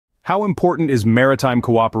How important is maritime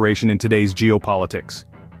cooperation in today's geopolitics?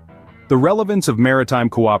 The relevance of maritime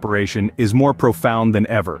cooperation is more profound than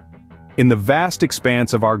ever. In the vast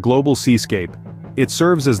expanse of our global seascape, it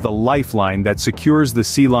serves as the lifeline that secures the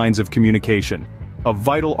sea lines of communication, a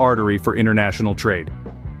vital artery for international trade.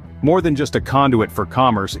 More than just a conduit for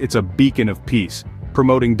commerce, it's a beacon of peace,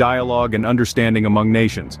 promoting dialogue and understanding among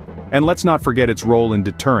nations. And let's not forget its role in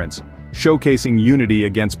deterrence, showcasing unity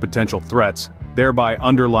against potential threats, thereby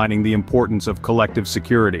underlining the importance of collective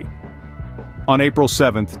security. On April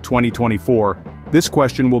 7, 2024, this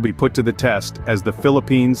question will be put to the test as the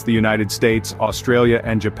Philippines, the United States, Australia,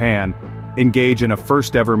 and Japan engage in a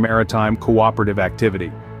first-ever maritime cooperative activity.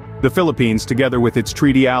 The Philippines, together with its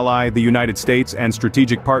treaty ally, the United States, and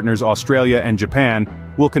strategic partners Australia and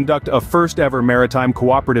Japan, will conduct a first-ever maritime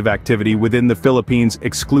cooperative activity within the Philippines'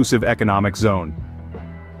 exclusive economic zone.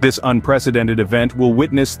 This unprecedented event will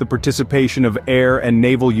witness the participation of air and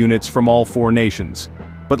naval units from all four nations.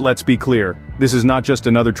 But let's be clear, this is not just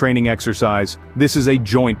another training exercise, this is a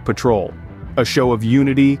joint patrol. A show of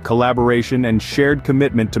unity, collaboration, and shared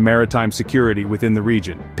commitment to maritime security within the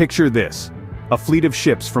region. Picture this: a fleet of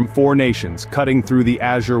ships from four nations cutting through the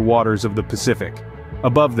azure waters of the Pacific.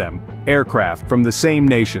 Above them, aircraft from the same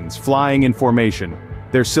nations flying in formation,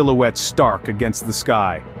 their silhouettes stark against the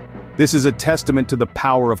sky. This is a testament to the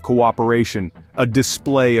power of cooperation, a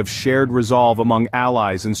display of shared resolve among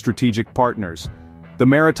allies and strategic partners. The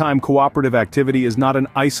maritime cooperative activity is not an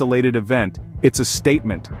isolated event, it's a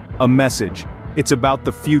statement, a message. It's about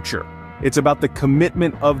the future. It's about the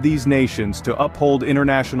commitment of these nations to uphold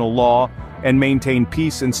international law and maintain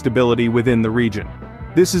peace and stability within the region.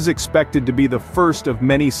 This is expected to be the first of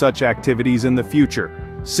many such activities in the future,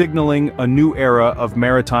 signaling a new era of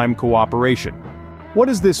maritime cooperation. What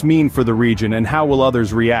does this mean for the region and how will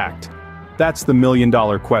others react? That's the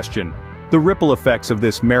million-dollar question. The ripple effects of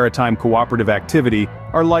this maritime cooperative activity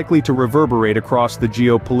are likely to reverberate across the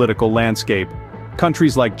geopolitical landscape.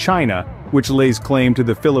 Countries like China, which lays claim to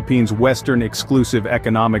the Philippines' Western Exclusive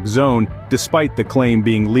Economic Zone, despite the claim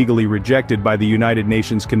being legally rejected by the United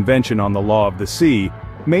Nations Convention on the Law of the Sea,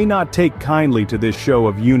 may not take kindly to this show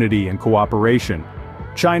of unity and cooperation.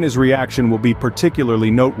 China's reaction will be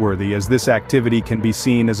particularly noteworthy as this activity can be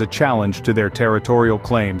seen as a challenge to their territorial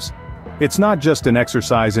claims. It's not just an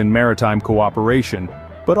exercise in maritime cooperation,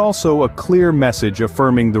 but also a clear message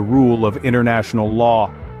affirming the rule of international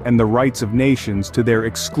law and the rights of nations to their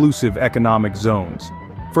exclusive economic zones.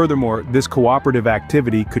 Furthermore, this cooperative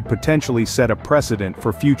activity could potentially set a precedent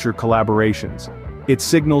for future collaborations. It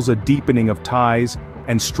signals a deepening of ties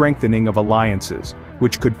and strengthening of alliances,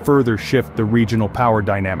 which could further shift the regional power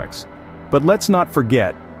dynamics. But let's not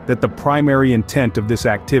forget that the primary intent of this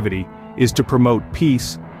activity is to promote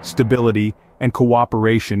peace, stability, and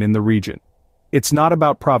cooperation in the region. It's not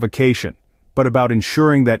about provocation, but about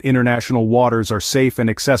ensuring that international waters are safe and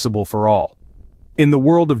accessible for all. In the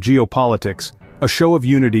world of geopolitics, a show of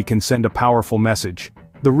unity can send a powerful message.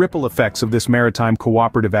 The ripple effects of this maritime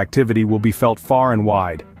cooperative activity will be felt far and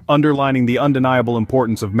wide, underlining the undeniable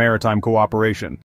importance of maritime cooperation.